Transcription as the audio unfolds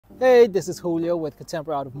Hey, this is Julio with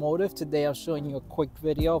Contemporary Automotive. Today I'm showing you a quick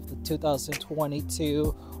video of the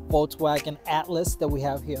 2022 Volkswagen Atlas that we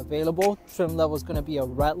have here available. Trim level is going to be a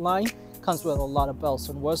red line. Comes with a lot of bells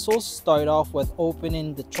and whistles. Start off with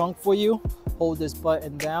opening the trunk for you. Hold this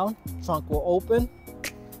button down. Trunk will open.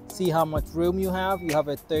 See how much room you have. You have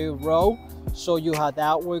a third row. Show you how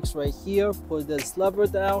that works right here. Put this lever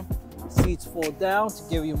down. Seats fold down to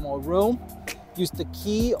give you more room. Use the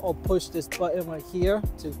key or push this button right here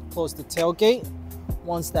to close the tailgate.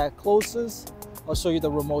 Once that closes, I'll show you the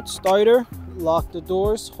remote starter. Lock the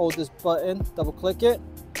doors, hold this button, double click it.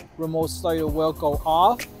 Remote starter will go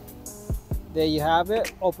off. There you have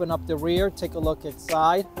it. Open up the rear, take a look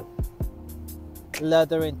inside.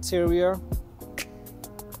 Leather interior.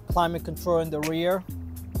 Climate control in the rear.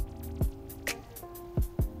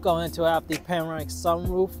 Going to have the panoramic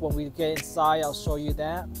sunroof. When we get inside, I'll show you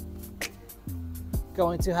that.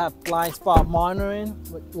 Going to have blind spot monitoring,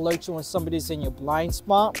 alert you when somebody's in your blind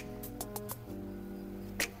spot.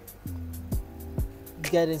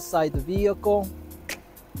 Get inside the vehicle.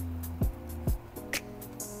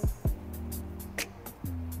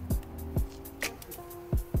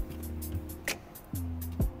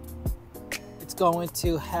 It's going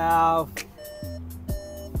to have, give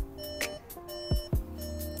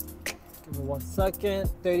me 1 second,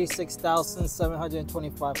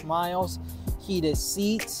 36,725 miles. Heated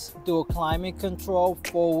seats, dual climate control,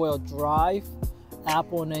 4-wheel drive,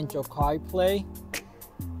 Apple and Android CarPlay.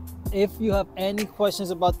 If you have any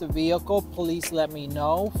questions about the vehicle, please let me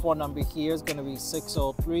know. Phone number here is going to be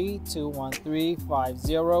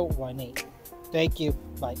 603-213-5018. Thank you.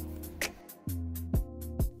 Bye.